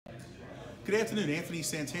Good afternoon, Anthony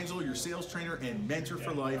Santangelo, your sales trainer and mentor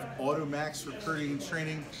for life, AutoMax recruiting and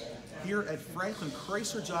training here at Franklin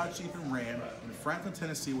Chrysler Dodge Jeep and Ram in Franklin,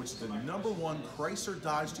 Tennessee, which is the #1 Chrysler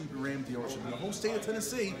Dodge Jeep and Ram dealership in the whole state of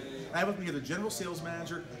Tennessee. I have with me here the General Sales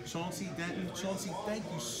Manager, Chauncey Denton. Chauncey, thank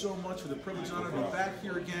you so much for the privilege and honor to be back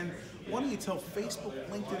here again. Why don't you tell Facebook,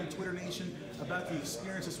 LinkedIn, and Twitter Nation about the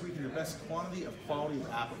experience this week and the best quality of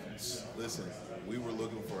applicants? Listen, we were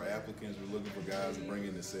looking for applicants, we're looking for guys to bring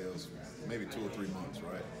into sales maybe 2 or 3 months,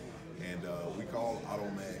 right? And we called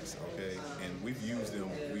AutoMax, okay? And we've used them.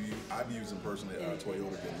 I've used them personally at our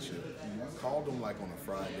Toyota dealership. Called them like on a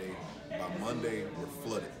Friday. By Monday, we're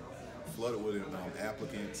flooded with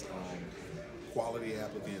applicants, quality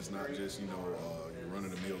applicants, not just your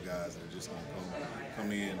run-of-the-mill guys that are just gonna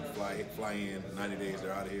come in, fly in, 90 days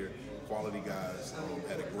they're out of here. Quality guys.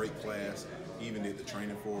 Had a great class. Even did the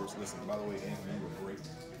training for us. Listen, by the way, Anthony, you were great.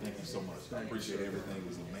 Thank you so much. I appreciate everything. It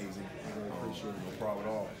was amazing. No problem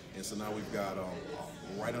at all. And so now we've got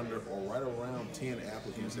right around 10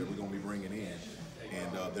 applicants that we're going to be bringing in,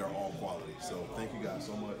 and they're all quality. So thank you guys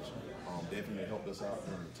so much. Definitely helped us out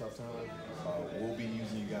during a tough time. We'll be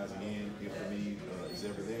using you guys again if the need is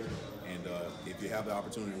ever there. And if you have the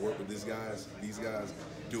opportunity to work with these guys,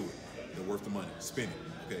 do it. They're worth the money. Spend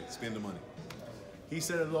it. Okay, spend the money. He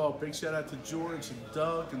said it all. Big shout out to George and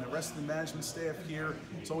Doug and the rest of the management staff here.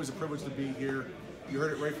 It's always a privilege to be here. You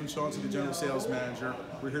heard it right from Chauncey, the General Sales Manager.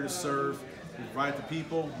 We're here to serve. We provide the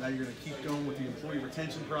people. Now you're going to keep going with the employee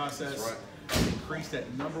retention process. That's right. And increase that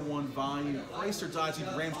 #1 volume. Chrysler Dodge Jeep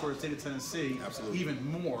Ram store in the state of Tennessee. Absolutely. Even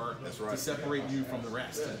more. That's right. To separate you from the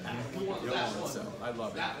rest. Yep. So I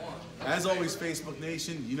love it. As always, Facebook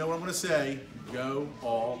Nation, you know what I'm going to say. Go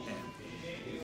all in.